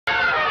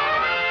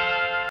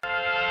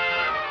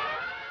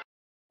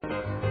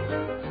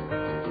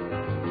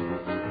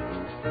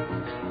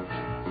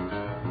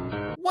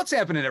What's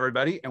happening,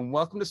 everybody, and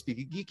welcome to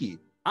Speekygeeky.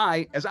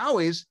 I, as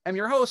always, am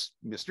your host,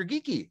 Mr.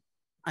 Geek-E.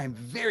 I'm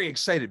very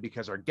excited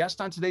because our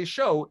guest on today's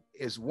show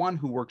is one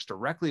who works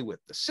directly with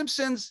The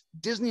Simpsons,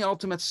 Disney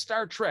Ultimate,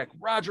 Star Trek,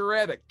 Roger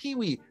Rabbit,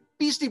 Pee-wee,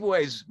 Beastie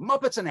Boys,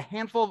 Muppets, and a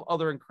handful of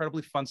other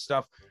incredibly fun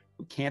stuff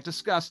we can't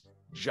discuss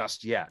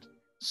just yet.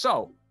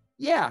 So,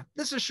 yeah,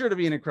 this is sure to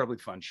be an incredibly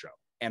fun show.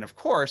 And of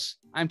course,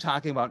 I'm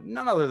talking about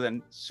none other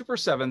than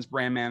Super7's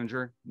brand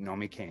manager,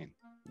 Nomi Kane.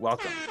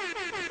 Welcome.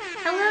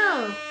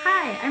 Hello.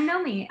 Hi, I'm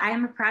Nomi. I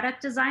am a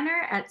product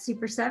designer at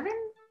Super7.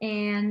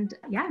 And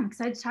yeah, I'm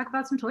excited to talk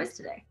about some toys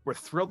today. We're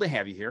thrilled to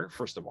have you here,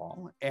 first of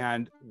all,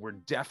 and we're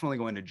definitely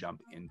going to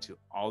jump into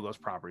all those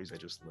properties I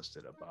just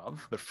listed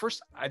above. But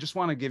first, I just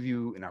want to give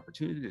you an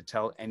opportunity to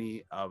tell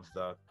any of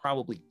the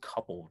probably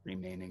couple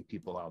remaining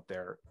people out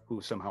there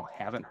who somehow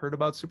haven't heard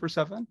about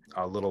Super7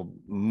 a little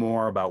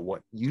more about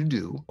what you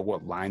do,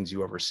 what lines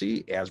you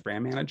oversee as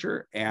brand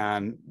manager,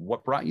 and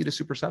what brought you to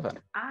Super7.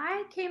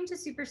 I came to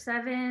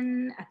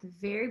Super7 at the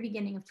very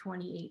beginning of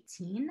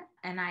 2018,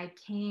 and I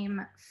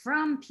came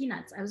from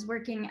Peanuts. I was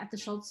working at the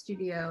Schultz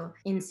studio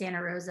in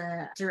Santa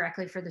Rosa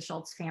directly for the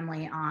Schultz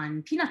family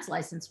on Peanuts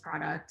licensed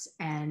product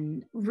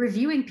and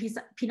reviewing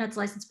Peanuts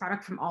licensed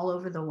product from all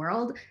over the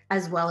world,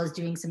 as well as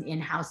doing some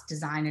in-house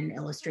design and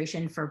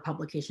illustration for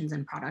publications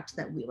and product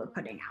that we were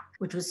putting out,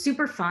 which was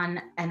super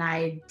fun. And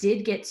I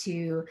did get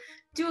to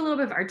do a little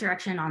bit of art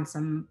direction on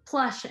some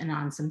plush and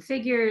on some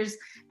figures.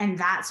 And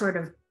that sort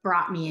of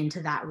brought me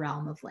into that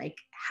realm of like,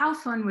 how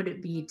fun would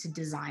it be to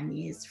design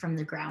these from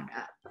the ground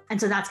up?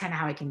 And so that's kind of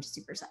how I came to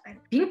Super7.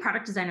 Being a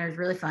product designer is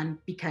really fun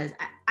because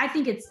I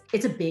think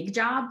it's a big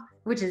job,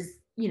 which is,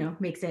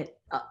 makes it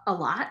a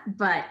lot,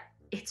 but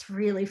it's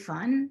really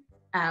fun.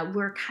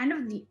 We're kind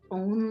of the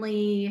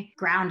only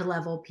ground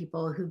level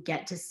people who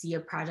get to see a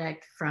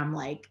project from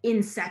like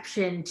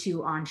inception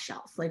to on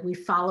shelf. Like we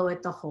follow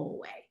it the whole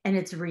way. And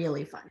it's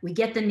really fun. We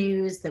get the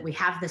news that we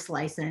have this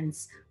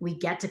license. We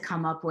get to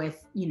come up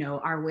with,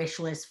 our wish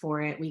list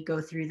for it. We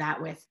go through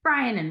that with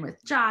Brian and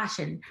with Josh,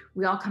 and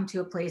we all come to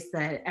a place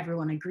that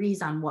everyone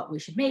agrees on what we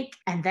should make.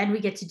 And then we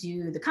get to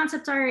do the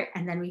concept art,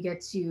 and then we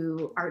get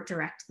to art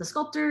direct the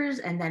sculptors,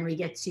 and then we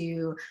get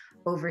to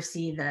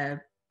oversee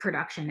the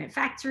production at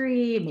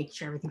factory, make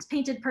sure everything's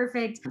painted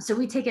perfect. So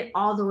we take it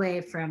all the way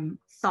from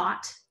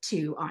thought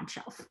to on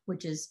shelf,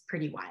 which is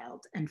pretty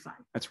wild and fun.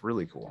 That's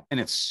really cool. And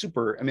it's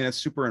super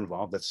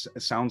involved.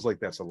 It sounds like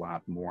that's a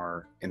lot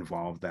more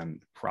involved than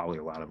probably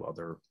a lot of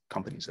other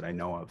companies that I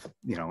know of,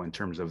 in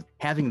terms of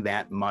having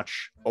that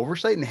much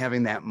oversight and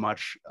having that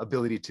much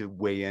ability to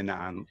weigh in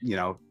on,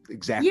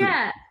 exactly.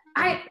 Yeah.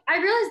 I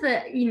realized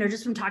that,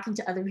 just from talking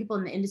to other people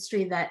in the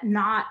industry, that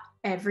not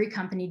every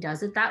company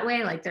does it that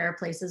way. Like there are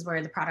places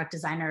where the product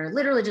designer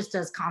literally just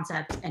does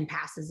concept and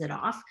passes it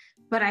off.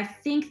 But I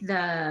think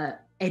the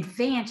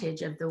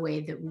advantage of the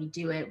way that we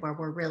do it, where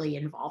we're really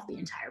involved the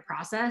entire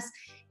process,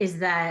 is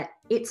that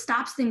it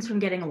stops things from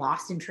getting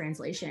lost in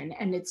translation,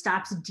 and it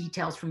stops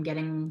details from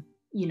getting,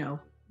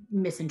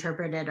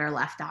 misinterpreted or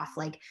left off.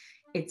 Like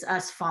it's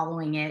us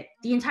following it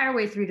the entire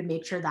way through to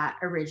make sure that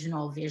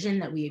original vision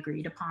that we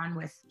agreed upon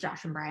with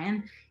Josh and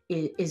Brian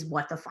is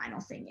what the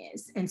final thing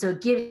is. And so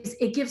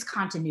it gives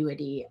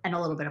continuity and a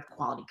little bit of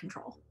quality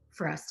control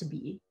for us to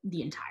be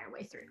the entire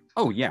way through.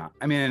 Oh yeah.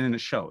 And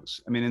it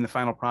shows. In the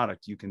final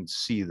product, you can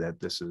see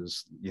that this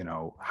is,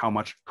 how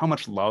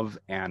much love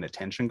and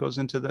attention goes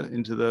into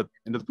the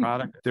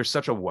product. There's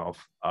such a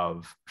wealth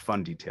of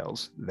fun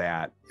details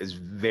that is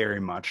very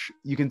much,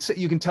 you can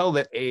tell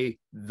that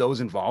those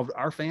involved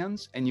are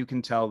fans, and you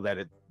can tell that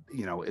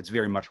it's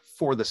very much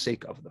for the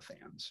sake of the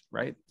fans,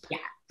 right? Yeah,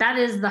 that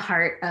is the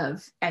heart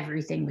of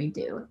everything we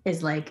do,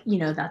 is like,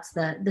 that's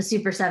the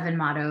Super7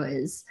 motto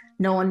is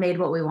no one made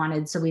what we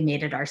wanted, so we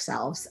made it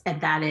ourselves. And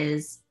that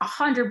is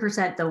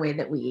 100% the way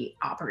that we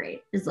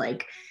operate, is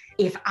like,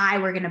 if I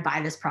were going to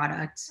buy this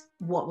product,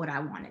 what would I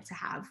want it to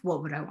have?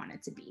 What would I want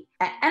it to be?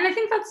 And I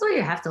think that's the way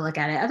you have to look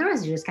at it.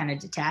 Otherwise, you're just kind of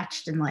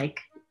detached and like,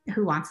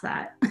 who wants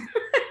that?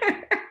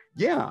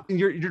 Yeah,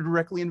 you're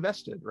directly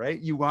invested, right?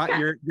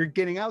 You're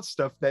getting out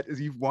stuff that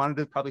you've wanted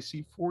to probably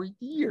see for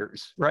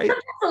years, right?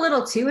 Sometimes a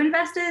little too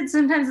invested.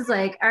 Sometimes it's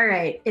like, all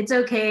right, it's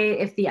okay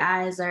if the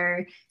eyes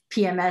are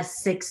PMS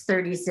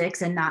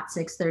 636 and not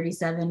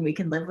 637. We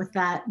can live with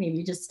that.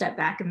 Maybe just step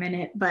back a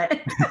minute,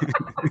 but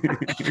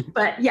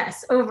but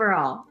yes,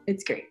 overall,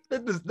 it's great.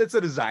 That's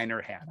a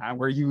designer hat on,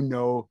 where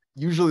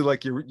usually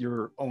like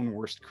your own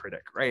worst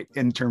critic, right?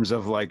 In terms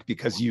of like,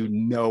 because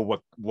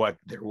what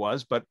there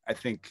was, but I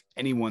think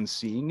anyone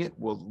seeing it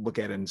will look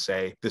at it and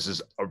say, this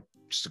is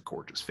just a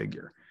gorgeous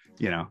figure,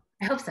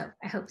 I hope so.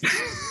 That's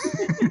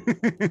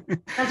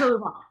what we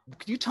want.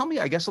 Could you tell me,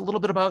 I guess, a little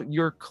bit about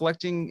your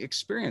collecting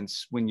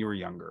experience when you were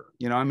younger?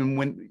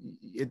 When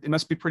it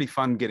must be pretty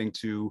fun getting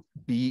to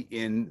be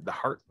in the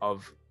heart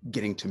of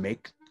getting to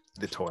make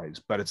the toys,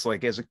 but it's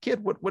like, as a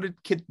kid, what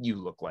did kid you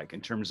look like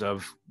in terms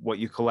of what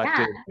you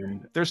collected? Yeah.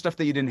 And there's stuff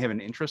that you didn't have an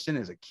interest in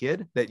as a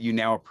kid that you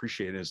now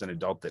appreciate as an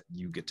adult that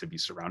you get to be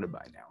surrounded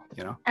by now,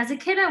 you know? As a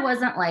kid, I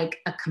wasn't like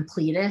a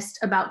completist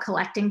about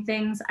collecting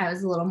things. I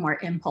was a little more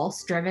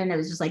impulse driven. It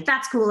was just like,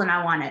 that's cool and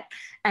I want it.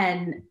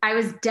 And I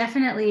was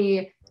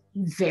definitely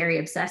very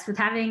obsessed with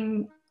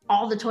having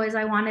all the toys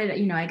I wanted.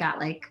 You know, I got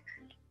like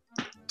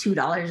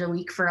 $2 a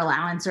week for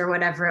allowance or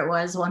whatever it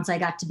was once I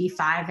got to be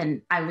 5,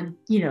 and I would,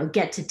 you know,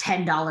 get to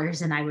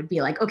 $10 and I would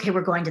be like, okay,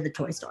 we're going to the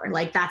toy store.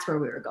 Like, that's where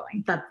we were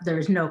going. But there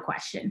was no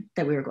question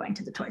that we were going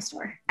to the toy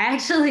store. I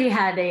actually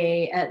had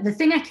the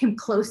thing I came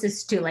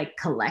closest to like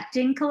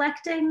collecting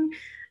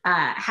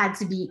had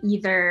to be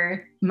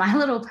either My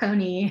Little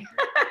Pony,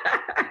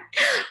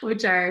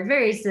 which are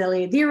very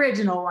silly, the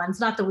original ones,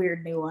 not the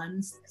weird new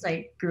ones, because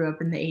I grew up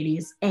in the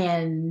 80s.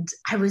 And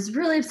I was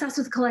really obsessed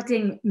with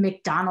collecting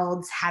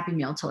McDonald's Happy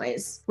Meal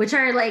toys, which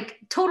are like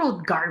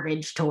total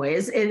garbage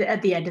toys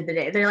at the end of the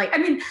day. They're like, I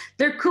mean,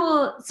 they're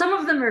cool. Some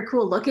of them are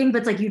cool looking, but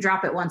it's like you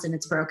drop it once and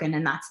it's broken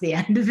and that's the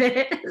end of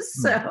it.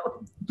 So,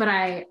 but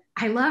I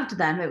loved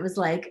them. It was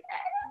like,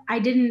 I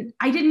didn't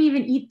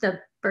even eat the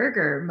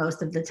burger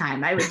most of the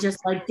time. I would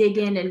just like dig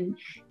in and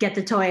get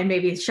the toy and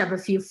maybe shove a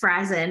few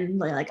fries in,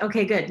 like,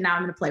 okay, good, now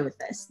I'm gonna play with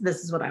this. This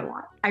is what I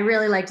want. I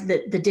really liked the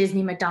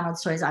Disney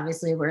McDonald's toys,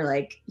 obviously were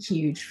like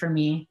huge for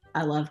me.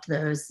 I loved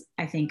those.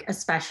 I think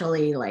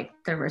especially like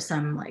there were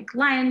some like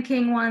Lion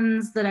King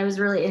ones that I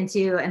was really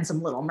into and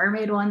some Little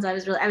Mermaid ones. I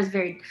was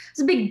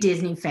a big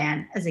Disney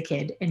fan as a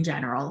kid in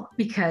general,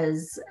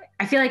 because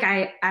I feel like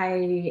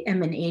I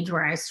am an age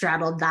where I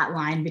straddled that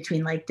line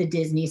between like the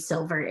Disney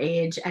Silver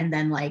Age and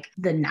then like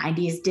the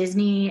 90s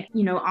Disney,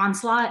 you know,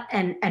 onslaught.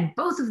 And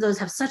both of those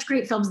have such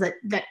great films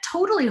that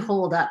totally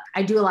hold up.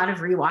 I do a lot of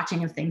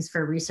rewatching of things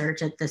for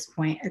research at this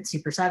point at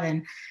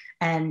Super7.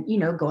 And, you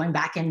know, going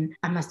back, and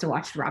I must have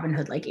watched Robin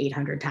Hood like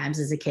 800 times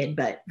as a kid,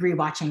 but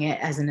rewatching it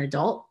as an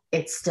adult,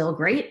 it's still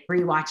great.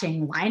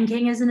 Rewatching Lion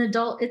King as an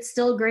adult, it's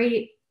still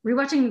great.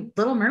 Rewatching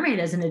Little Mermaid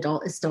as an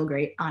adult is still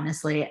great,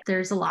 honestly.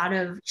 There's a lot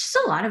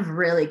of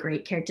really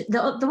great characters.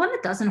 The one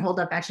that doesn't hold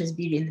up actually is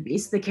Beauty and the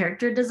Beast. The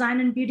character design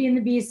in Beauty and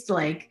the Beast,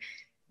 like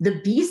the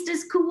Beast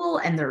is cool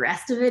and the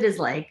rest of it is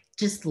like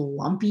just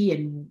lumpy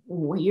and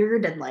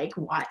weird and like,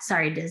 what?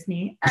 Sorry,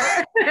 Disney.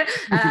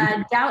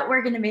 Doubt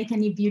we're going to make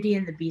any Beauty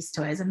and the Beast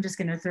toys. I'm just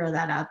going to throw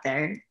that out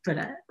there, but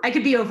I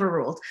could be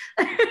overruled.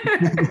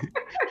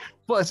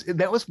 Plus,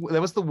 that was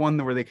the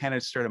one where they kind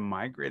of started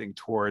migrating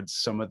towards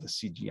some of the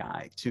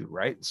CGI too,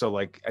 right? So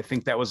like, I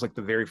think that was like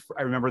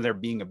I remember there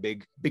being a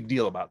big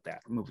deal about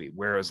that movie,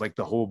 whereas like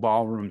the whole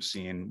ballroom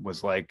scene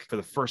was like, for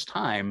the first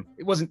time,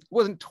 it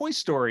wasn't Toy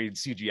Story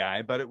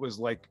CGI, but it was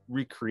like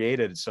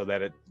recreated so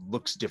that it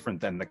looks different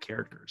than the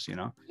characters, you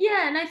know?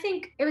 Yeah, and I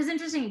think it was an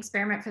interesting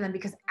experiment for them,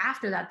 because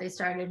after that they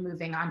started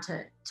moving on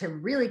to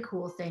really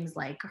cool things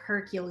like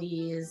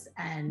Hercules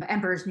and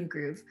Emperor's New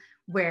Groove,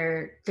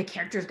 where the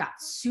characters got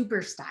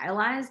super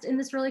stylized in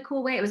this really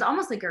cool way. It was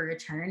almost like a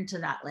return to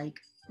that, like,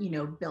 you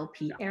know, Bill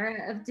Peet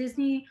era of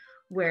Disney,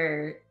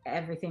 where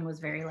everything was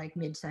very like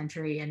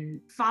mid-century and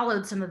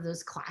followed some of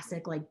those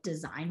classic like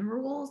design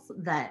rules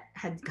that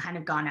had kind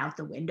of gone out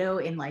the window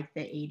in like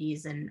the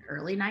 80s and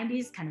early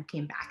 90s, kind of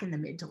came back in the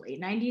mid to late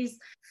 90s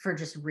for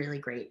just really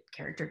great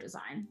character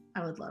design.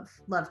 I would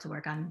love to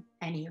work on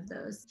any of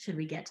those should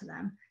we get to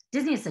them.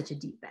 Disney is such a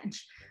deep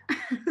bench.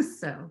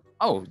 So.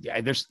 Oh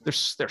yeah, there's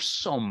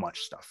so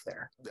much stuff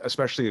there,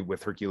 especially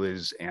with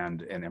Hercules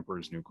and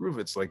Emperor's New Groove.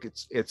 It's like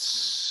it's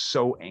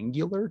so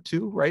angular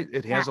too, right?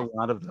 It has a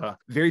lot of the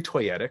very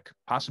toyetic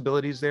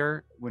possibilities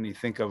there. When you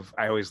think of,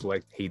 I always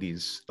liked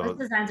Hades. Those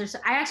designs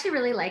are I actually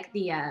really like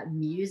the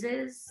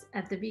muses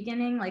at the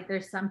beginning. Like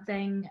there's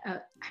something, I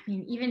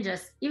mean, even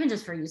just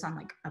for use on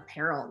like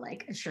apparel,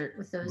 like a shirt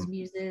with those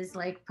muses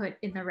like put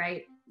in the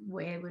right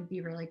way would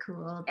be really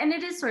cool. And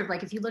it is sort of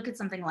like, if you look at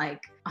something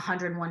like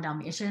 101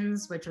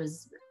 Dalmatians, which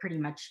was pretty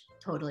much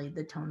totally,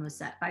 the tone was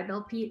set by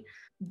Bill Peet,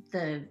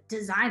 the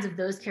designs of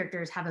those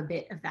characters have a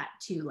bit of that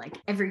too. Like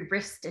every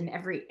wrist and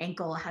every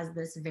ankle has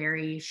this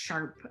very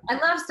sharp, I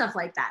love stuff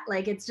like that.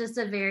 Like it's just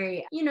a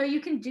very, you know, you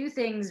can do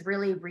things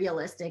really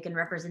realistic and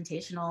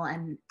representational,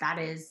 and that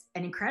is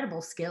an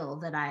incredible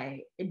skill that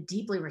I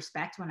deeply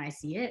respect when I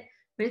see it.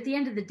 But at the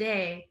end of the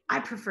day, I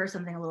prefer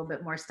something a little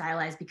bit more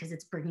stylized because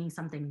it's bringing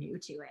something new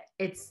to it.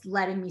 It's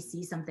letting me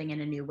see something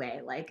in a new way.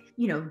 Like,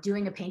 you know,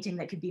 doing a painting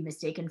that could be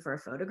mistaken for a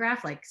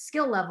photograph, like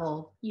skill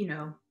level, you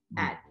know,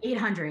 at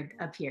 800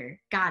 up here,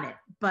 got it.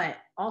 But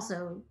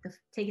also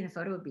taking the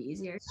photo would be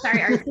easier.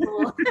 Sorry, art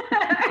school.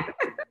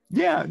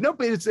 Yeah, no,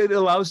 but it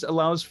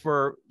allows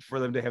for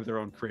them to have their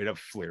own creative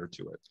flair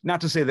to it. Not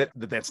to say that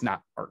that's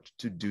not art,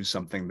 to do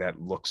something that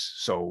looks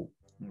so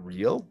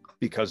real,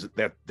 because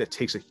that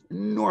takes an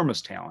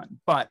enormous talent,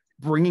 but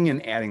bringing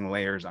and adding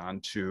layers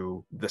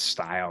onto the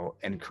style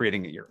and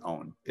creating it your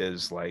own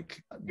is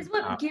like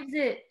what gives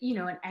it, you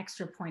know, an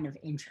extra point of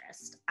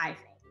interest, I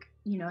think.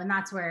 You know, and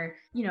that's where,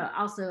 you know,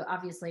 also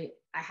obviously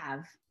I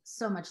have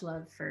so much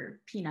love for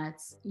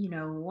Peanuts. You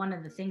know, one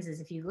of the things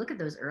is if you look at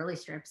those early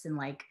strips in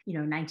like, you know,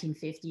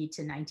 1950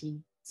 to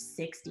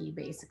 1960,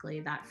 basically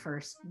that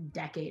first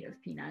decade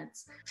of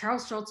Peanuts,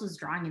 Charles Schulz was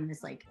drawing in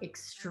this like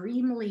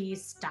extremely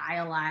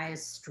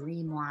stylized,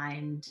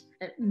 streamlined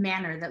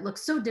manner that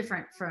looks so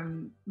different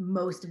from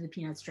most of the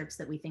Peanut strips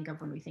that we think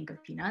of when we think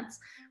of Peanuts.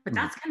 But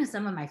that's kind of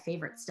some of my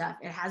favorite stuff.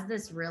 It has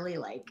this really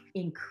like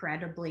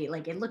incredibly,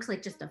 like it looks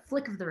like just a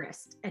flick of the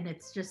wrist, and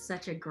it's just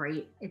such a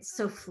great, it's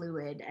so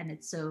fluid and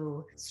it's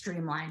so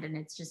streamlined, and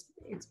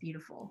it's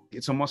beautiful.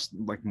 It's almost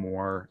like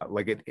more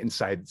like an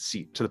inside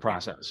seat to the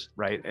process,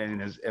 right?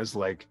 And as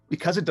like,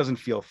 because it doesn't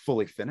feel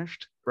fully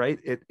finished, right?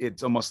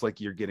 It's almost like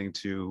you're getting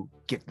to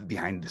get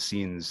behind the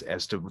scenes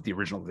as to the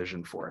original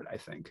vision for it, I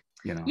think,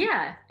 you know?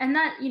 Yeah. And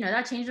that, you know,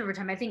 that changed over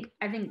time. I think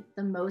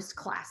the most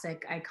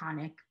classic,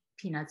 iconic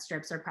Peanut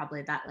strips are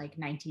probably that like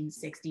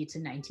 1960 to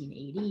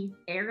 1980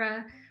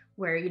 era,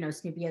 where, you know,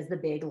 Snoopy has the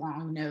big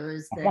long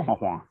nose that,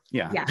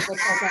 yeah,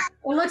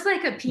 it looks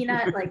like a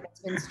peanut, like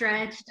that's been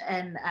stretched.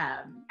 And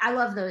I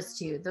love those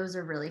too. Those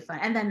are really fun.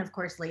 And then of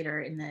course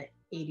later in the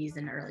 80s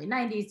and early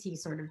 90s, he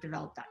sort of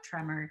developed that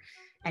tremor,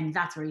 and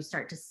that's where you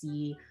start to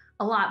see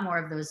a lot more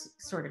of those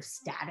sort of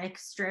static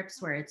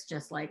strips where it's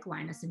just like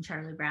Linus and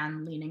Charlie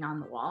Brown leaning on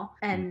the wall.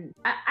 And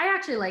I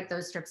actually like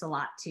those strips a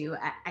lot too.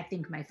 I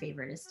think my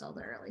favorite is still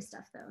the early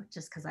stuff though,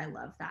 just because I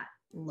love that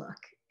look.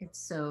 It's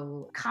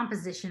so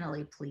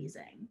compositionally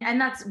pleasing. And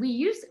that's, we've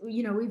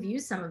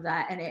used some of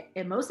that, and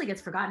it mostly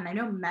gets forgotten. I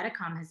know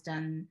Metacom has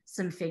done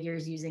some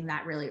figures using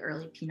that really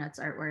early Peanuts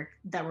artwork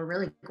that were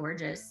really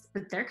gorgeous,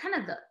 but they're kind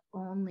of the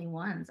only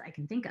ones I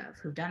can think of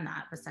who've done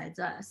that besides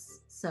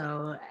us.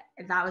 So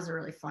that was a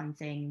really fun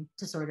thing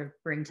to sort of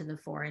bring to the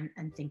fore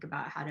and think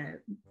about how to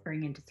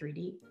bring into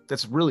 3D.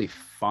 That's really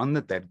fun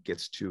that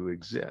gets to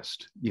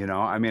exist. You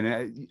know, I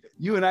mean,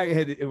 you and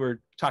I were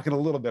talking a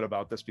little bit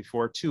about this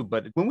before too,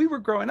 but when we were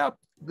growing up,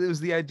 there was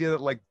the idea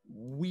that like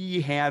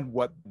we had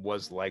what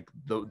was like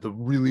the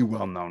really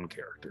well-known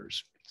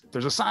characters.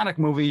 There's a Sonic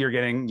movie, you're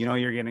getting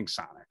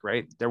Sonic,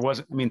 right? There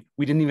wasn't, I mean,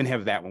 we didn't even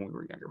have that when we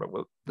were younger,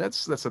 but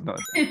that's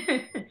another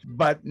thing.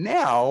 But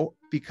now,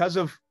 because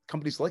of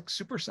companies like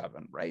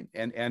Super7, right?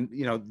 And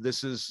you know,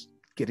 this is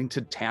getting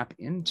to tap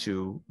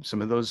into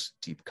some of those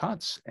deep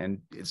cuts, and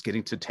it's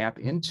getting to tap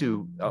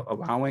into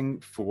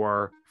allowing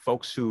for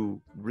folks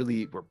who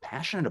really were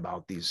passionate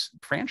about these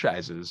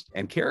franchises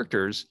and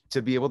characters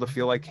to be able to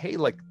feel like, hey,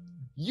 like,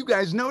 you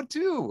guys know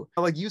too.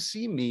 Like, you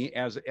see me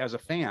as a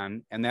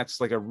fan, and that's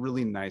like a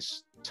really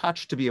nice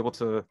touch to be able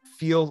to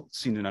feel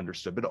seen and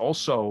understood, but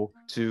also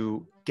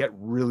to get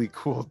really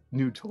cool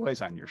new toys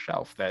on your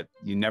shelf that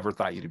you never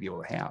thought you'd be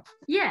able to have.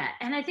 Yeah,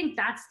 and I think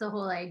that's the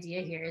whole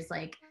idea here is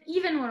like,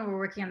 even when we're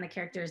working on the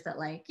characters that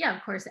like, yeah,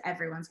 of course,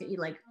 everyone's gonna,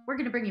 like, we're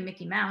gonna bring you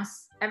Mickey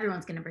Mouse,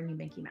 everyone's gonna bring you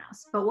Mickey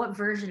Mouse, but what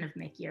version of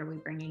Mickey are we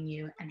bringing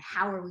you, and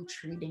how are we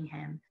treating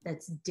him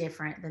that's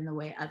different than the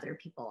way other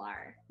people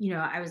are? You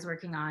know, I was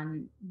working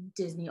on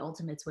Disney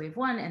Ultimates Wave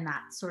 1, and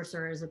that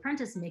Sorcerer's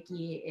Apprentice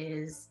Mickey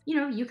is, you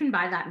know, you can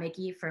buy that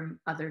Mickey from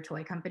other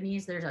toy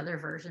companies, there's other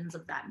versions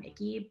of that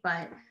Mickey,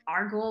 but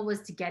our goal was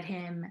to get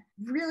him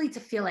really to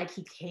feel like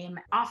he came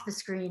off the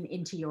screen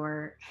into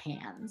your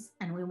hands.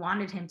 And we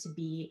wanted him to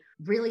be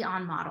really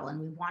on model, and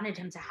we wanted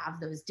him to have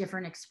those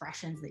different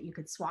expressions that you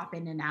could swap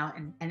in and out.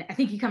 And I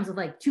think he comes with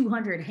like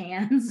 200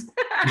 hands.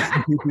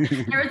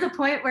 There was a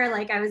point where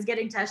like I was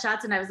getting test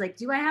shots and I was like,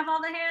 do I have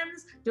all the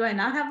hands? Do I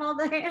not have all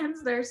the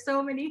hands? There's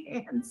so many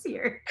hands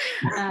here.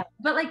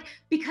 But like,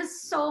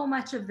 because so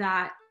much of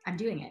that, I'm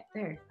doing it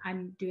there.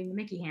 I'm doing the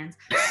Mickey hands.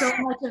 So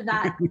much of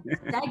that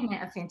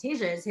segment of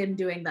Fantasia is him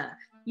doing the,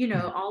 you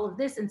know, all of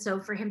this. And so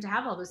for him to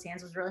have all those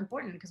hands was really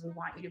important, because we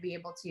want you to be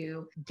able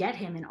to get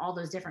him in all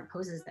those different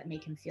poses that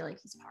make him feel like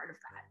he's part of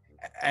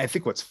that. I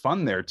think what's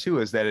fun there too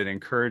is that it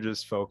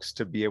encourages folks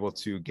to be able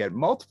to get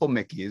multiple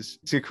Mickeys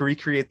to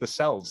recreate the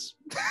cells.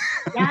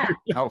 Yeah.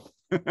 You know?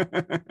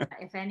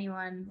 If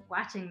anyone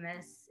watching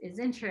this is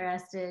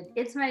interested,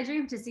 it's my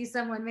dream to see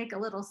someone make a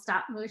little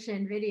stop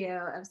motion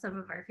video of some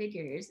of our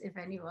figures. If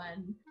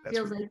anyone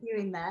feels like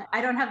doing that,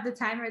 I don't have the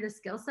time or the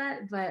skill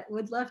set, but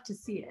would love to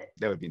see it.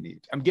 That would be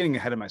neat. I'm getting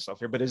ahead of myself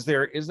here, but is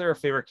there a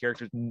favorite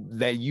character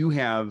that you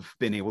have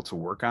been able to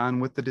work on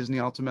with the Disney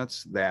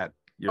Ultimates that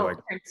you're like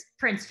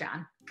Prince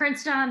John?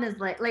 Prince John is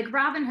like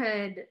Robin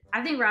Hood.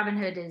 I think Robin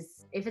Hood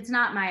is, if it's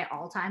not my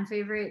all-time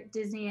favorite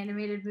Disney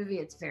animated movie,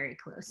 it's very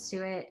close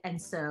to it.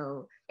 And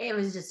so it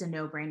was just a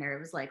no-brainer. It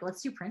was like,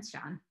 let's do Prince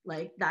John.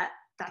 Like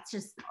that's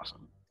just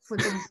awesome.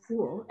 Flipping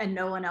cool, and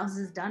no one else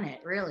has done it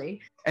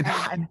really. And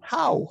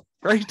how,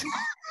 right?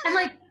 And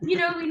like, you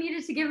know, we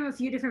needed to give him a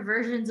few different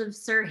versions of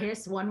Sir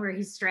Hiss, one where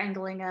he's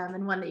strangling him,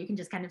 and one that you can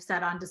just kind of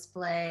set on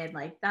display. And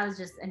like, that was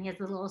just, and he has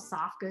the little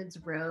soft goods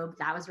robe.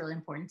 That was really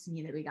important to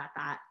me that we got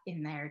that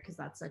in there, because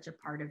that's such a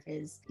part of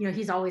his, you know,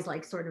 he's always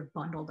like sort of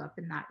bundled up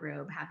in that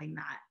robe. Having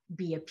that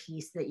be a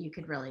piece that you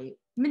could really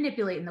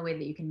manipulate in the way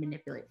that you can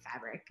manipulate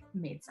fabric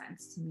made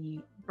sense to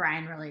me.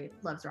 Brian really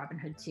loves Robin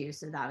Hood too,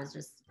 so that was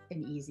just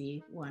an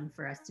easy one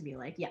for us to be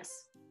like,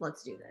 yes,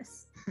 let's do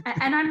this.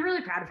 And I'm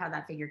really proud of how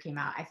that figure came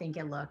out. I think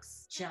it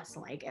looks just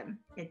like him.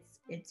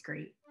 It's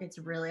great. It's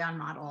really on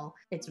model.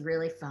 It's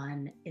really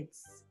fun. It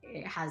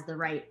has the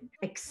right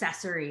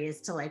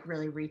accessories to like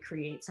really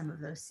recreate some of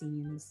those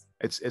scenes.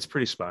 It's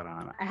pretty spot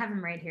on. I have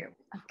him right here.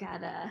 I've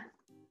got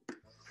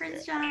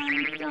Prince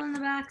John still in the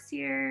box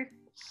here.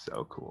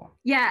 So cool.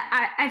 Yeah,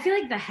 I feel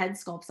like the head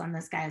sculpts on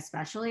this guy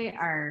especially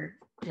are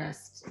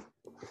just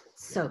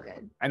so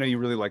good. I know you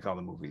really like all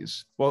the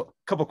movies. Well,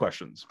 a couple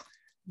questions.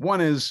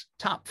 One is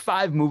top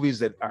 5 movies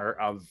that are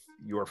of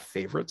your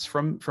favorites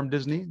from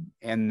Disney.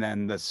 And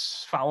then the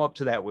follow-up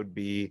to that would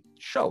be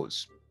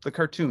shows, the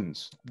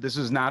cartoons. This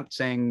is not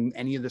saying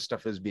any of this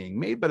stuff is being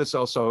made, but it's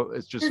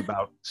just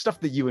about stuff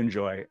that you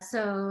enjoy.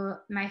 So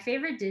my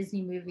favorite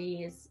Disney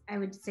movies, I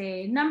would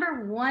say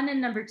number 1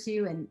 and number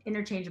 2 and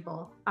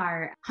interchangeable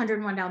are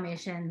 101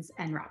 Dalmatians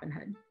and Robin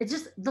Hood. It's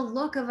just the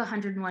look of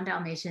 101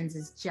 Dalmatians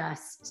is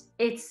just,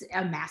 it's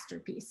a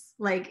masterpiece.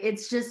 Like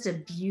it's just a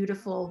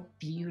beautiful,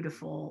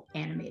 beautiful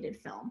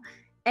animated film.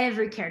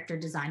 Every character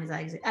design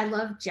is, I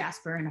love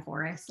Jasper and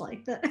Horace,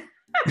 like the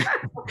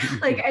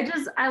like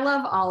I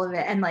love all of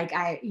it. And like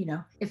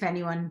if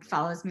anyone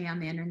follows me on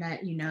the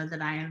internet, you know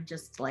that I am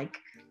just like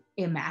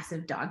a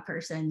massive dog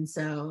person.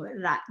 So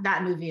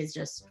that movie is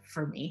just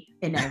for me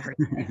in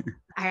everything.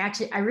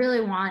 I really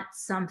want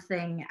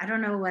something. I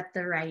don't know what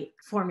the right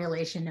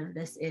formulation of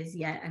this is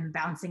yet. I'm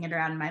bouncing it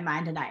around in my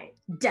mind, and I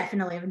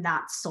definitely have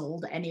not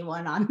sold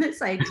anyone on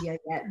this idea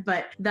yet.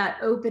 But that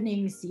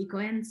opening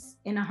sequence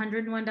in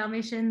 101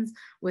 Dalmatians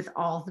with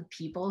all the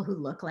people who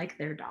look like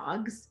their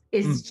dogs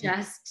is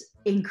just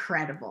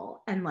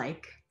incredible. And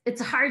like,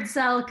 it's a hard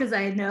sell because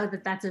I know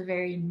that that's a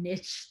very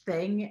niche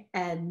thing.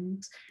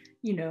 And,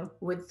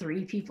 would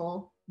 3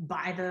 people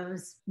buy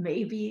those?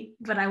 Maybe,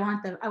 but I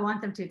want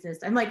them to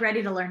exist. I'm like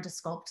ready to learn to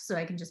sculpt so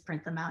I can just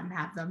print them out and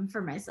have them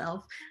for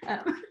myself.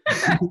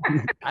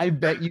 I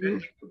bet you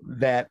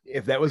that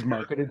if that was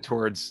marketed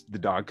towards the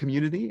dog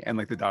community and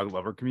like the dog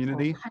lover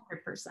community,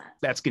 100%,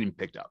 that's getting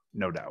picked up,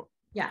 no doubt.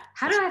 Yeah.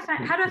 How do I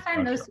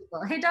find those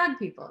people? Hey, dog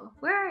people,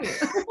 where are you?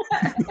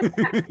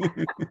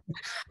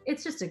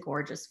 It's just a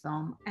gorgeous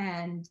film.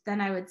 And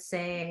then I would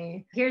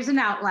say, here's an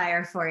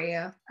outlier for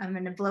you. I'm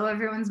going to blow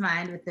everyone's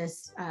mind with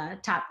this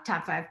top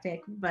 5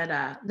 pick,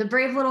 but The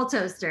Brave Little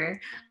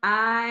Toaster.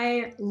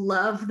 I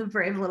love The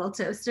Brave Little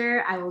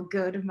Toaster. I will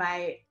go to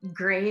my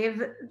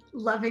grave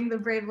loving The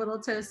Brave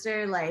Little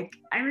Toaster. Like,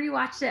 I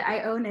rewatched it.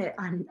 I own it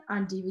on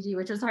DVD,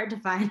 which was hard to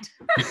find.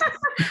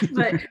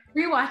 But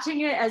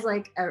rewatching it as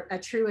like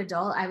a true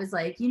adult, I was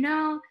like,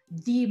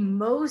 the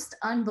most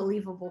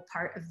unbelievable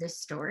part of this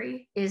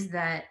story is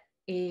that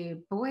a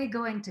boy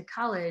going to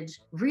college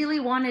really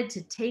wanted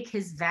to take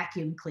his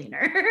vacuum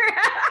cleaner.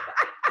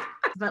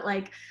 But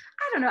like,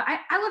 I don't know. I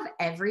love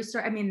every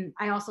story. I mean,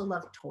 I also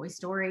love Toy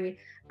Story.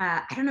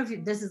 I don't know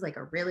if this is like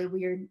a really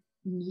weird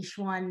niche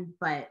one,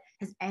 but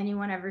has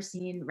anyone ever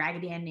seen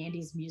Raggedy Ann and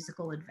Andy's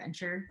Musical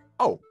Adventure?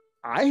 Oh,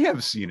 I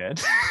have seen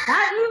it.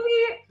 That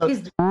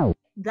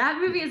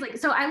movie is like,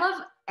 so I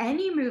love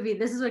any movie.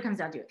 This is what it comes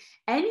down to.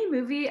 Any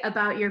movie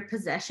about your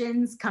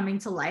possessions coming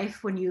to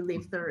life when you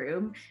leave the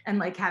room and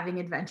like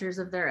having adventures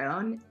of their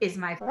own is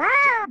my favorite.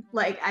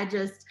 Like, I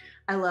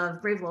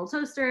love Brave Little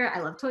Toaster. I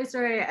love Toy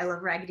Story. I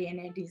love Raggedy Ann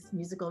and Andy's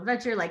Musical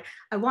Adventure. Like,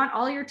 I want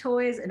all your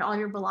toys and all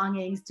your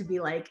belongings to be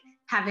like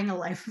having a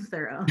life of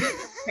their own.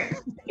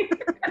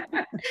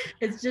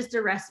 It's just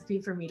a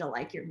recipe for me to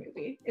like your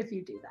movie if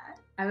you do that.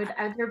 I would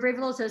throw Brave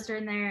Little Toaster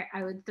in there.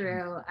 I would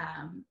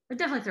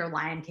definitely throw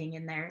Lion King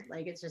in there.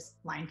 Like, it's just,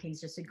 Lion King's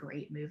just a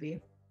great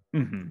movie.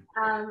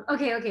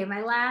 Okay.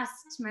 My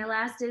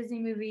last Disney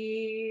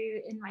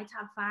movie in my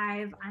top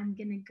 5, I'm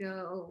gonna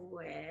go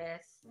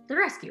with The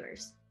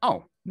Rescuers.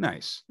 Oh,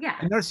 nice. Yeah.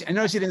 I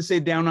noticed you didn't say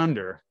Down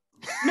Under.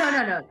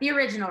 No, the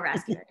original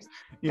Rescuers.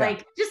 Yeah.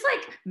 Like, just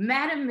like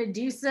Madame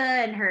Medusa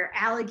and her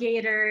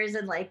alligators,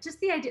 and like just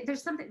the idea.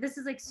 There's something, this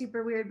is like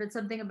super weird, but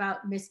something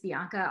about Miss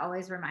Bianca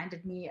always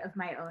reminded me of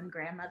my own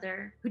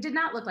grandmother, who did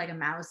not look like a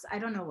mouse. I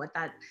don't know what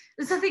that,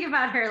 there's something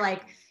about her,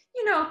 like,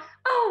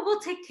 oh, we'll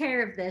take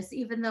care of this,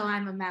 even though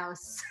I'm a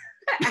mouse.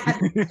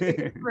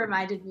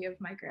 Reminded me of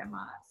my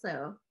grandma.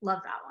 So love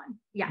that one.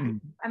 Yeah.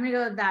 I'm gonna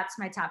go, that's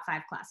my top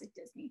 5 classic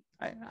Disney.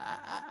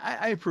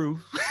 I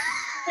approve.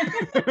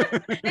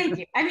 Thank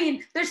you. I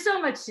mean, there's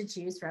so much to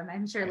choose from.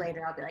 I'm sure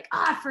later I'll be like,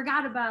 I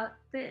forgot about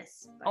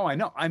this. But... Oh, I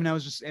know. I mean, I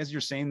was just, as you're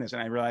saying this,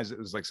 and I realized it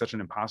was like such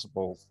an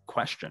impossible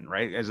question,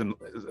 right?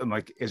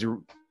 As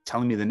you're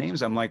telling me the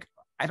names, I'm like,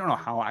 I don't know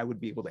how I would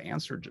be able to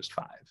answer just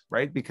 5,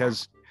 right?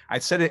 Because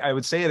I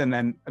would say it and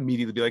then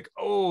immediately be like,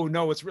 oh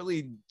no, it's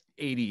really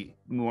 80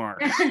 more.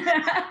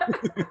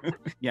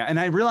 Yeah. And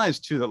I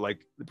realized too that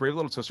like the Brave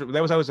Little Toaster,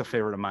 that was always a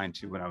favorite of mine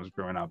too when I was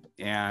growing up.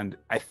 And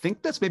I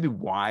think that's maybe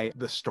why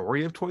the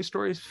story of Toy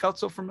Story felt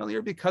so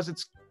familiar, because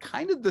it's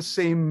kind of the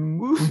same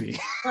movie.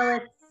 Well,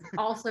 it's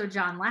also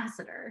John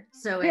Lasseter,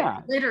 so it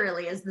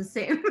literally is the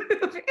same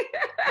movie.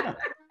 Yeah.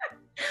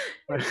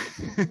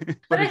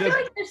 But I feel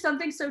like there's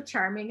something so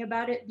charming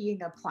about it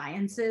being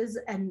appliances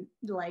and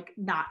like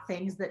not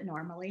things that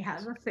normally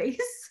have a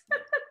face.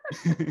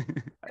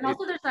 And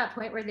also there's that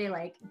point where they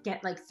like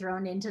get like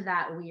thrown into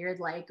that weird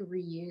like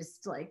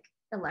reused like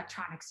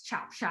electronics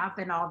chop shop,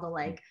 and all the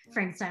like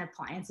Frankenstein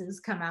appliances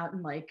come out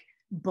and like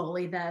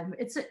bully them.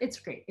 It's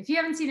great. If you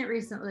haven't seen it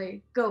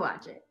recently, go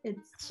watch it.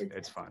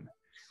 It's fun.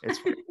 It's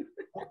fun.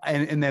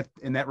 and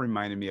that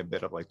reminded me a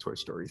bit of like Toy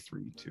Story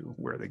 3 too,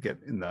 where they get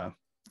in the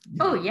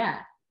yeah.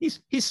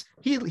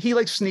 He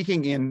likes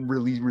sneaking in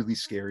really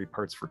scary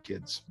parts for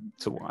kids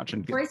to watch.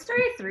 And Toy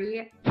Story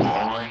 3,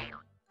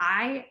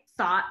 I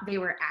thought they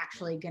were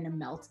actually going to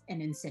melt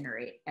and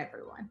incinerate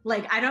everyone.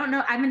 Like, I don't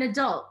know, I'm an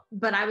adult,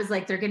 but I was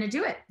like, they're going to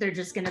do it. They're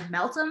just going to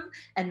melt them,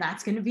 and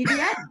that's going to be the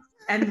end.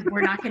 And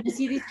we're not going to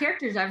see these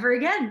characters ever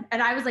again.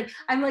 And I was like,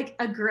 I'm like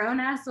a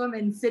grown-ass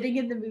woman sitting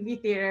in the movie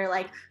theater,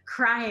 like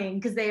crying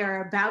because they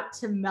are about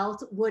to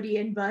melt Woody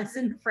and Buzz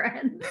and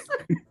friends.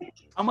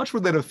 How much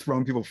would that have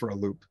thrown people for a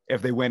loop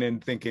if they went in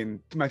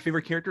thinking my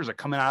favorite characters are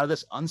coming out of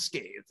this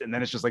unscathed, and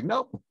then it's just like,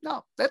 nope,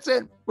 that's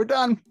it, we're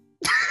done.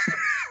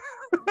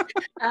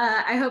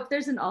 I hope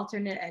there's an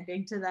alternate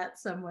ending to that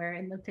somewhere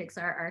in the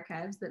Pixar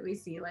archives that we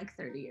see like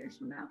 30 years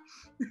from now.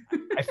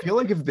 I feel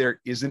like if there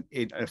isn't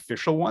an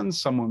official one,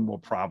 someone will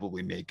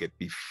probably make it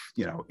be,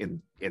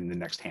 in the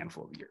next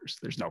handful of years.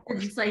 There's no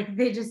question. It's like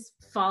they just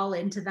fall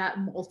into that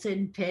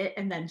molten pit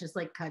and then just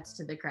like cuts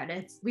to the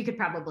credits. We could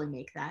probably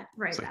make that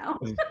now.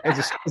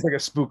 It's like a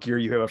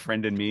spookier You Have a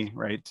Friend in Me,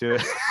 right? Too.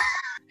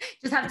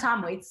 Just have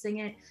Tom Waits sing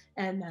it,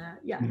 and that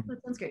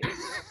sounds great.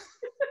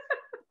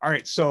 All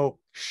right, so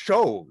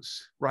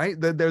shows, right?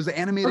 There's the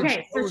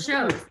animated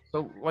shows.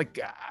 So like,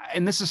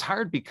 and this is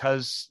hard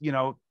because,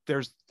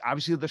 there's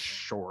obviously the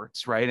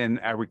shorts, right? And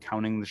are we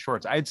counting the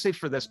shorts? I'd say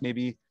for this,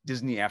 maybe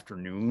Disney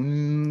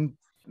Afternoon.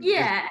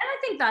 Yeah, and I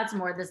think that's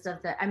more the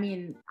stuff that,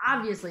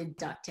 obviously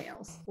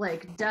Ducktails.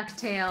 Like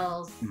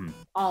Ducktails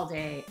all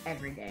day,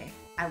 every day.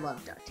 I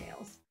love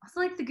Ducktails.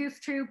 Also like the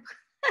Goof Troop.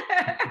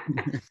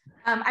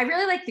 I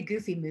really like the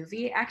Goofy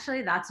movie.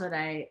 Actually, that's what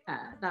that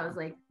was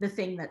like the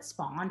thing that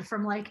spawned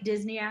from like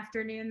Disney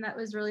Afternoon. That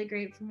was really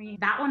great for me.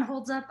 That one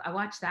holds up. I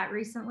watched that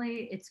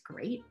recently. It's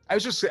great.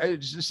 This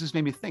just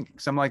made me think,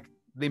 because I'm like,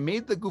 they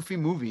made the Goofy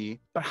movie,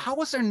 but how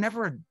was there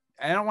never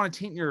I don't want to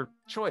taint your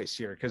choice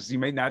here because you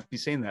may not be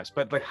saying this,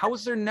 but like, how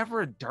was there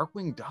never a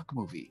Darkwing Duck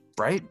movie,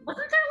 right?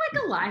 Wasn't there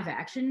like a live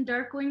action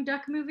Darkwing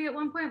Duck movie at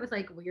one point with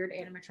like weird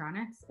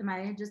animatronics? Am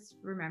I just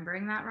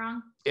remembering that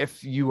wrong?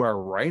 If you are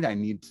right, I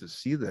need to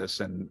see this,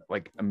 and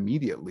like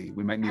immediately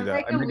we might need I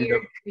have like a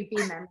weird creepy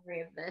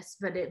memory of this,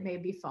 but it may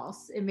be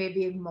false. It may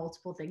be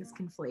multiple things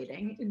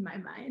conflating in my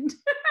mind.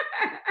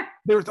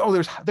 there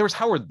was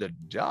Howard the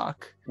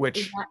Duck,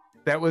 which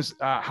that was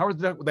Howard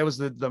the Duck. That was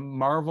the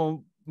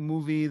Marvel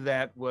movie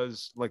that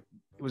was like,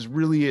 it was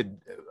really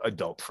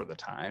adult for the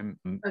time.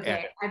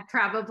 Okay, I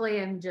probably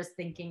am just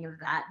thinking of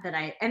that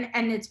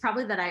and it's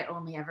probably that I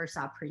only ever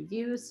saw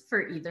previews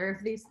for either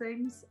of these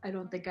things. I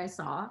don't think I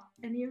saw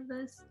any of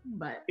this,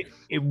 but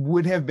it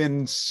would have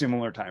been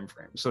similar time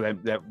frame, so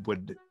that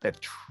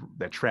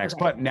tracks.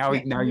 Okay. But now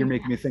you're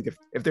making me think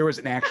if there was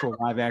an actual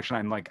live action,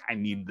 I'm like, I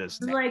need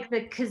this now. Like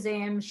the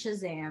Kazam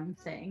Shazam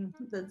thing.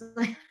 That's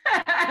like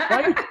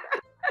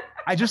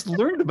I just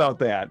learned about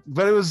that,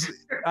 but it was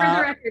for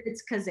the record,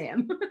 it's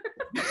Kazam.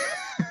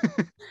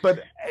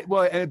 but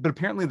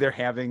apparently they're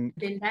having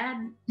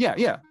Sinbad.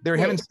 Yeah, they're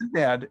having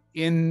Sinbad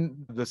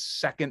in the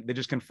second. They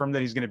just confirmed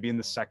that he's going to be in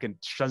the second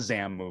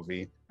Shazam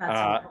movie. That's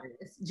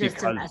hilarious. Just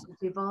to mess with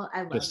people.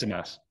 I love just to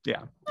mess.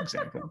 Yeah,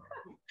 exactly.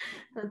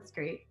 That's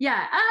great. Yeah,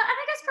 and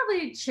I guess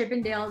probably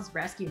Chippendale's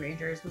Rescue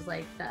Rangers was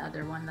like the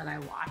other one that I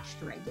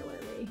watched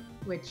regularly,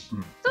 which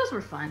those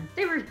were fun.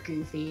 They were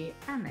goofy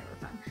and they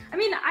were fun. I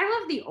mean, I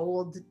love the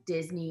old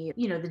Disney,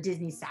 the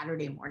Disney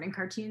Saturday morning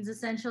cartoons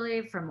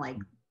essentially from like,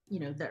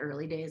 the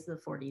early days, the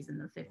 40s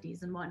and the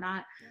 50s and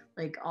whatnot.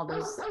 Like all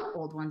those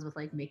old ones with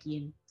like Mickey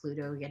and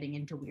Pluto getting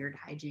into weird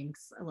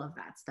hijinks. I love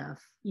that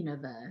stuff.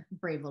 The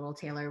Brave Little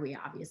Tailor, we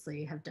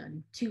obviously have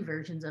done 2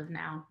 versions of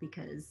now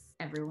because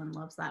everyone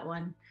loves that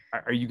one.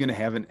 Are you going to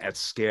have an at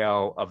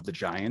scale of the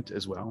giant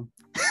as well?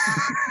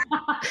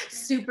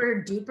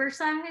 Super duper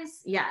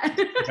size? Yeah.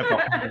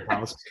 that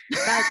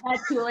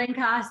tooling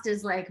cost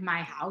is like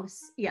my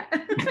house. Yeah.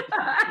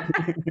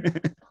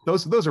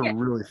 Those are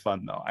really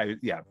fun though.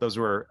 Those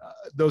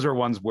are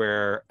ones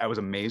where I was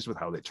amazed with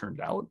how they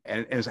turned out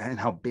and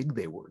how big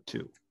they were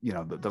too.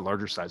 The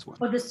larger size one.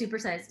 Oh, the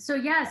supersized. So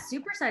yeah,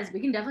 supersized. We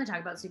can definitely talk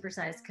about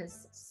supersized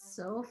because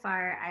so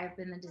far I've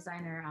been the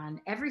designer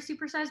on every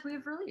supersize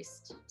we've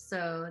released.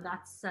 So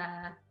that's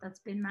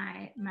been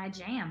my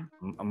jam.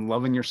 I'm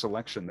loving your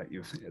selection that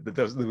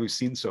we've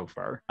seen so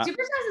far.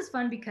 Supersize is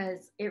fun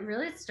because it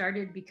really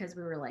started because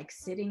we were like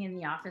sitting in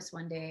the office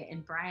one day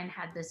and Brian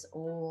had this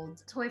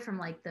old toy from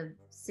like the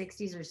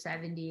 60s or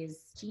 70s.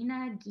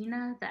 Gina,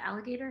 the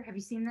alligator. Have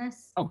you seen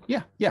this? Oh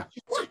yeah.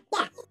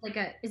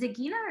 Is it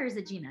Gina or is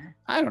it Gina?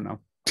 I don't know.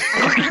 I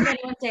don't hear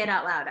anyone say it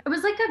out loud. It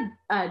was like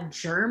a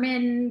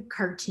German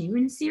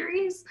cartoon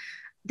series.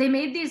 They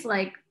made these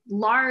like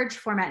large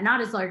format, not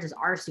as large as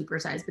our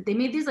supersize, but they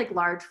made these like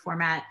large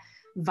format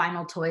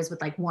vinyl toys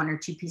with like 1 or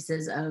 2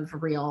 pieces of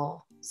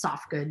real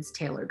soft goods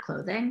tailored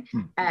clothing.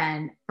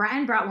 And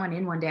Brian brought one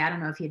in one day. I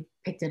don't know if he'd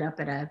picked it up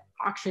at a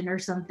auction or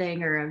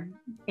something, or an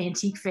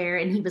antique fair,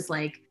 and he was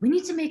like, we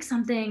need to make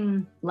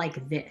something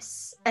like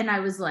this. And I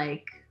was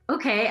like,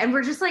 okay. And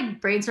we're just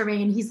like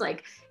brainstorming, and he's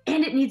like,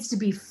 and it needs to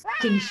be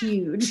fucking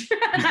huge.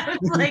 And I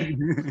was like,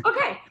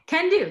 okay,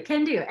 can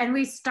do. And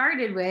we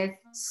started with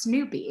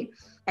Snoopy,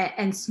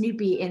 and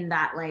Snoopy in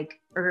that like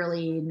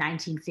early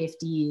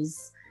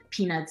 1950s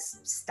Peanuts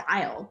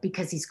style,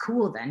 because he's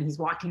cool then. He's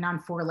walking on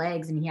 4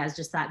 legs, and he has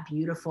just that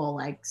beautiful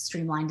like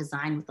streamlined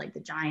design with like the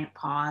giant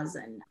paws.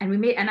 And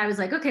I was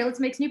like, okay,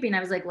 let's make Snoopy. And I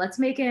was like, let's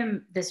make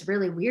him this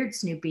really weird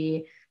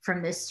Snoopy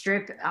from this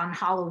strip on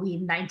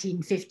Halloween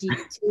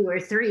 1952 or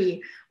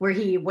 3, where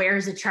he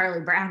wears a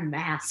Charlie Brown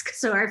mask.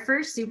 So our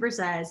first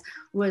supersize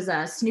was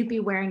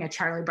Snoopy wearing a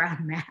Charlie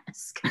Brown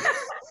mask.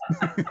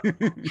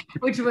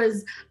 Which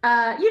was,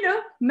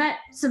 met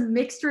some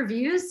mixed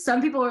reviews.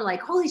 Some people were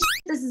like, holy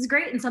shit, this is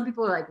great. And some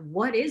people were like,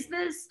 what is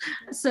this?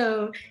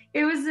 So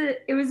it was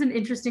an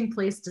interesting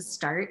place to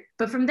start.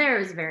 But from there, it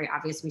was very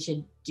obvious we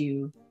should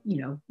do,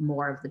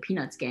 more of the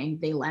Peanuts gang.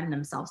 They lend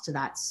themselves to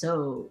that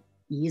so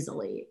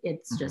easily.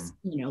 It's just,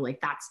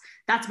 like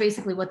that's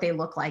basically what they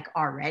look like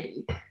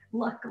already.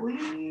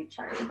 Luckily,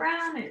 Charlie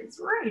Brown is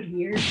right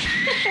here.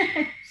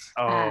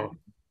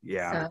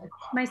 Yeah. So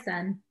my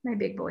son, my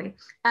big boy.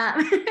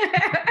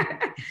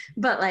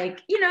 But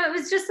like, it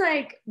was just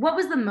like, what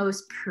was the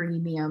most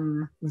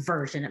premium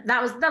version of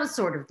that was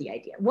sort of the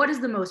idea. What is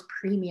the most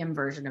premium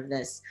version of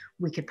this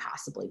we could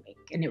possibly make?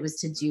 And it was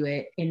to do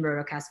it in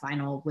rotocast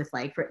vinyl with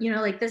like,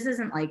 like this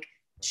isn't like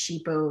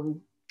cheapo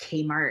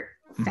Kmart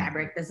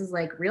fabric. This is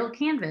like real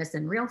canvas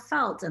and real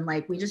felt, and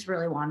like we just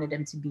really wanted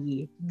him to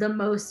be the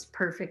most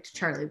perfect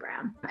Charlie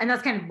Brown. And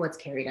that's kind of what's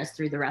carried us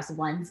through the rest of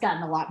the line. It's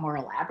gotten a lot more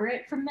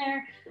elaborate from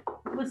there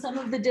with some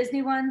of the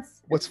Disney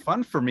ones. What's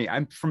fun for me,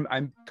 I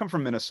come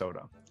from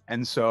Minnesota,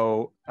 and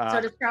so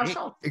does Charles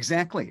Schultz.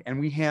 Exactly. And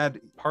we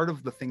had part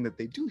of the thing that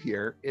they do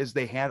here is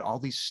they had all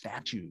these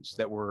statues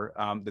that were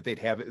that they'd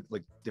have at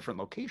like different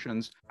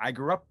locations. I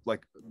grew up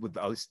like with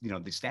all these,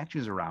 these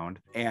statues around,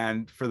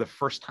 and for the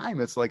first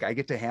time it's like I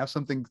get to have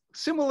something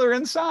similar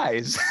in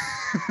size.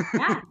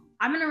 Yeah.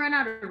 I'm going to run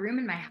out of room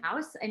in my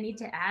house. I need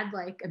to add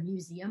like a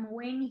museum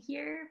wing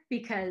here,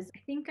 because I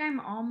think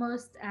I'm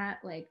almost at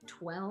like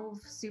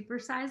 12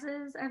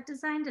 supersizes I've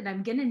designed, and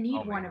I'm going to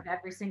need one of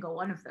every single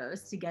one of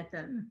those to get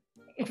them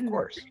Of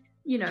course.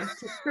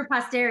 For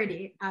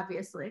posterity,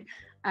 obviously.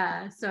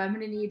 So I'm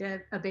going to need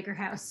a bigger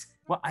house.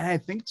 Well, and I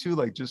think too,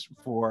 like just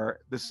for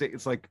the sake,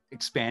 it's like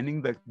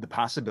expanding the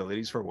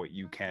possibilities for what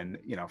you can,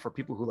 for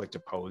people who like to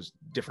pose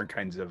different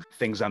kinds of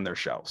things on their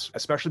shelves,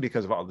 especially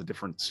because of all the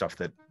different stuff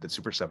that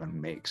Super7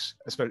 makes.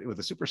 Especially with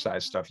the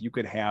supersized stuff, you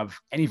could have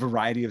any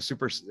variety of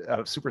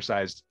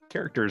supersized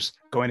characters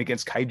going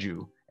against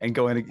kaiju and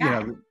going,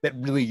 that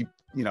really,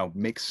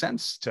 makes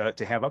sense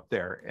to have up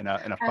there in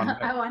a fun way.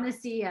 I want to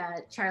see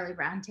Charlie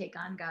Brown take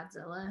on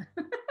Godzilla.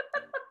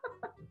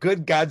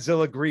 Good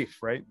Godzilla grief,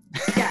 right?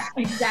 Yeah,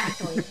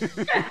 exactly.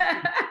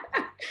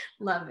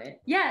 Love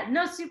it. Yeah,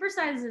 no,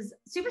 Supersize is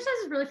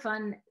really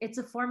fun. It's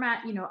a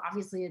format,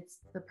 obviously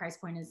the price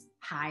point is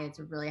high. It's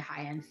a really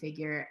high-end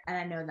figure. And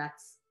I know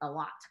that's a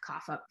lot to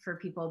cough up for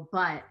people,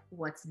 but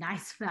what's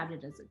nice about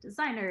it as a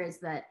designer is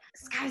that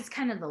sky's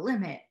kind of the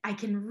limit. I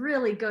can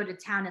really go to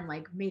town and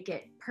like make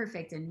it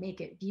perfect and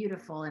make it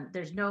beautiful. And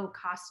there's no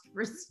cost,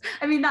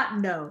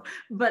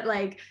 but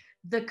like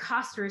the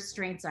cost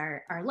restraints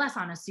are less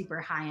on a super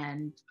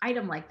high-end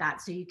item like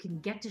that. So you can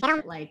get to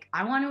shit like,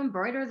 I want to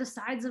embroider the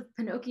sides of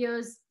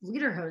Pinocchio's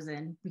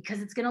lederhosen because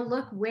it's going to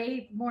look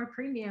way more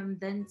premium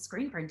than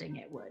screen printing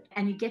it would.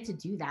 And you get to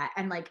do that.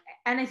 And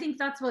I think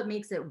that's what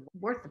makes it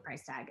worth the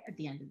price tag at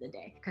the end of the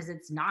day, because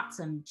it's not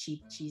some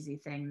cheap, cheesy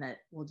thing that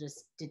will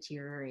just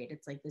deteriorate.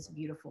 It's like this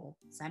beautiful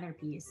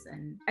centerpiece.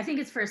 And I think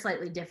it's for a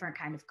slightly different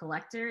kind of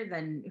collector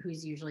than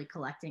who's usually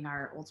collecting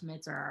our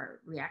Ultimates or our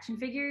reaction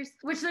figures,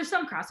 which there's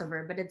some crossover,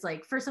 but it's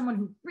like for someone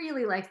who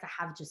really likes to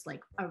have just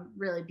like a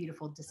really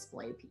beautiful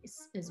display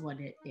piece is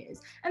what it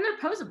is. And they're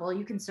posable.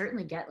 You can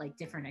certainly get like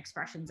different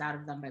expressions out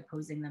of them by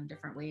posing them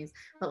different ways,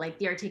 but like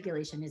the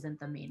articulation isn't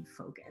the main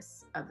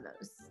focus of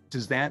those.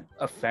 Does that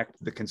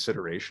affect the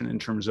consideration in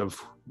terms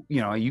of,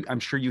 I'm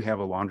sure you have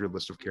a laundry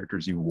list of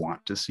characters you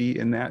want to see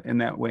in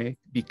that way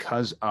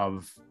because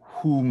of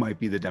who might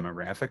be the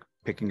demographic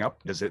picking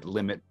up? Does it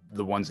limit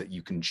the ones that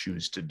you can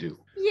choose to do?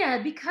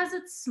 Yeah, because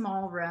it's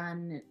small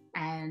run,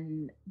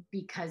 and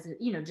because it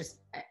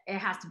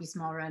has to be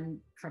small run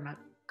from a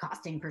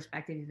costing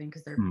perspective, even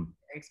because they're very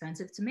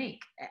expensive to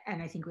make.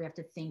 And I think we have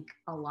to think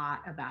a lot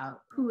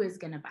about who is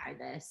going to buy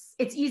this.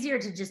 It's easier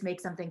to just make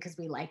something because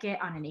we like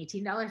it on an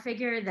 $18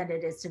 figure than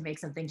it is to make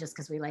something just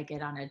because we like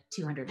it on a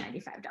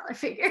 $295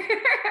 figure.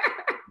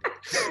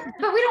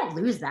 But we don't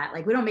lose that.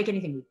 Like, we don't make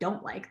anything we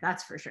don't like,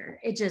 that's for sure.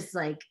 It just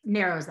like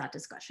narrows that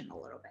discussion a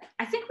little bit.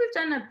 I think we've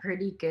done a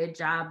pretty good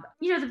job.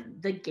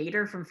 The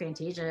gator from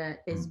Fantasia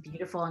is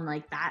beautiful, and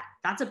like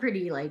that's a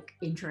pretty like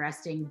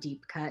interesting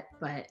deep cut,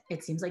 but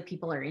it seems like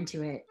people are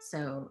into it.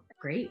 So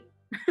great.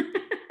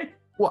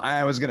 Well,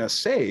 I was gonna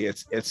say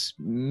it's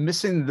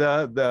missing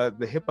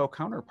the hippo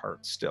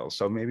counterpart still,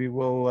 so maybe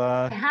we'll.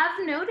 I have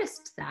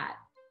noticed that.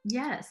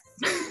 Yes.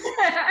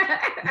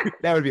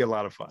 That would be a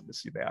lot of fun to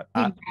see that.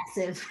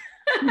 Massive.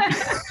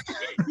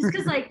 Just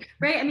because, like,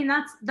 right, I mean,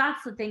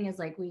 that's the thing, is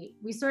like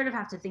we sort of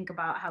have to think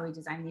about how we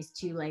design these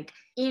two, like,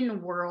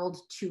 in world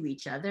to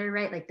each other,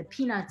 right? Like the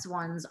Peanuts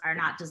ones are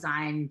not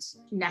designed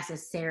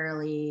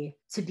necessarily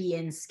to be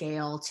in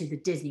scale to the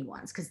Disney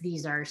ones, because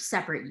these are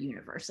separate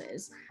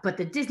universes, but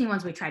the Disney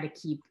ones we try to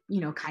keep, you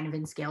know, kind of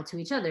in scale to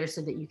each other,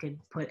 so that you could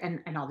put, and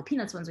all the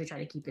Peanuts ones we try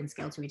to keep in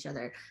scale to each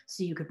other,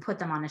 so you could put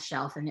them on a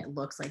shelf and it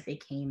looks like they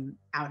came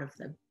out of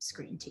the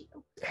screen to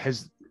you.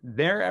 Has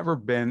there ever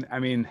been, I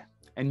mean,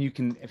 and you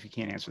can, if you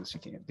can't answer this, you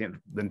can't,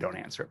 then don't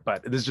answer it.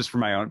 But this is just for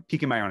my own,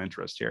 piquing my own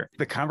interest here.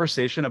 The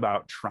conversation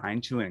about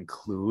trying to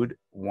include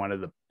one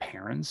of the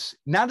parents,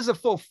 not as a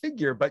full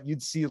figure, but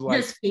you'd see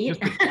like just feet.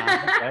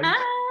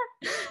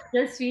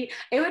 Just feet.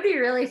 It would be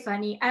really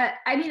funny.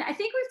 I mean, I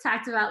think we've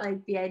talked about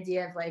like the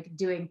idea of like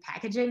doing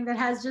packaging that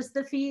has just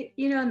the feet,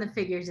 you know, and the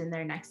figures in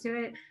there next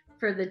to it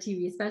for the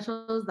TV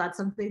specials. That's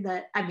something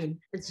that, I mean,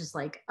 it's just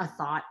like a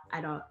thought.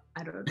 I don't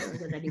know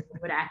that anyone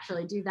would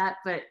actually do that,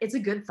 but it's a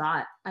good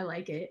thought. I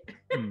like it.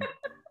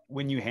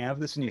 When you have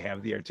this and you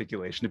have the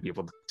articulation to be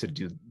able to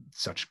do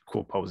such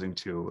cool posing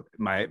too,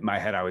 my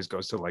head always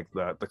goes to like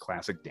the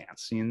classic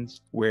dance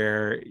scenes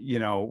where, you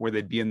know, where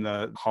they'd be in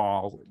the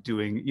hall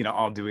doing, you know,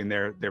 all doing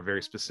their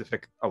very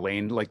specific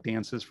Elaine like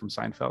dances from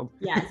Seinfeld.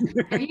 Yes.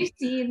 Have you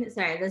seen,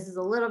 sorry, this is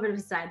a little bit of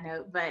a side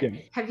note, but yeah,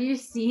 have you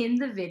seen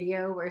the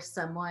video where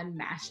someone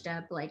mashed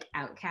up like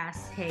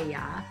Outcast's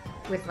Heya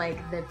with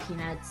like the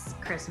Peanuts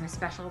Christmas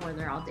special where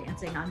they're all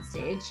dancing on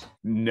stage?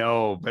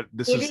 No, but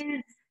this is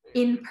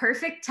in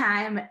perfect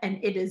time, and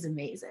it is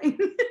amazing.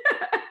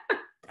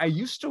 I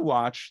used to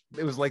watch,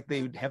 it was like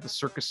they would have the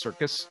Circus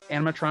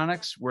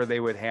animatronics where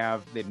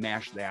they'd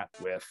mash that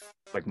with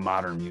like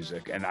modern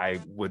music, and I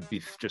would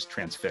be just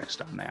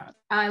transfixed on that.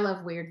 I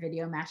love weird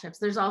video mashups.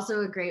 There's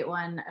also a great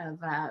one of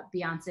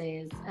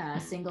Beyonce's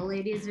Single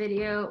Ladies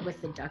video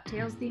with the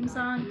Ducktails theme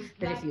song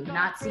that if you've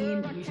not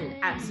seen, you should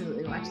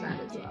absolutely watch that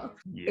as well.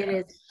 Yeah. It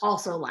is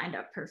also lined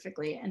up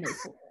perfectly and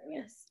it's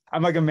hilarious.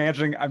 I'm like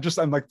imagining,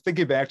 I'm like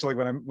thinking back to like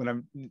when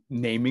I'm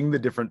naming the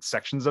different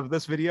sections of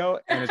this video,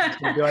 and it's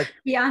just gonna be like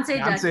Beyonce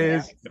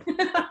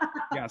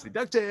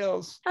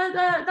Ducktails.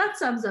 That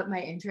sums up my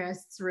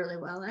interests really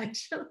well,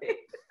 actually.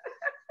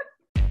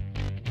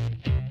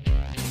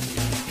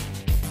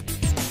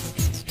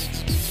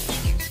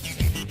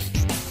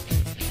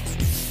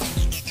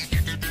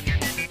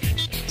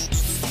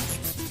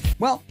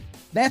 Well,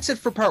 that's it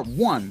for part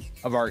 1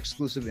 of our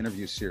exclusive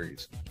interview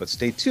series. But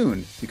stay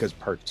tuned, because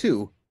part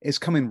 2 is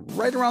coming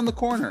right around the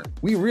corner.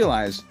 We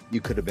realize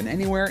you could have been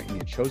anywhere and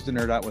you chose to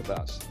nerd out with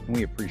us, and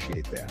we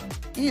appreciate that.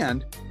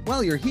 And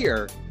while you're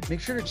here, make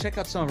sure to check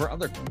out some of our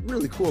other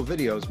really cool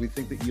videos we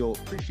think that you'll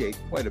appreciate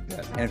quite a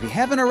bit. And if you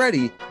haven't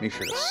already, make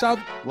sure to sub,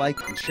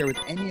 like, and share with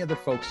any other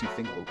folks you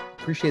think will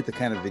appreciate the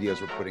kind of videos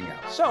we're putting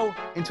out. So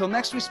until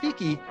next we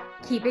speaky,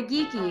 keep it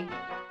geeky.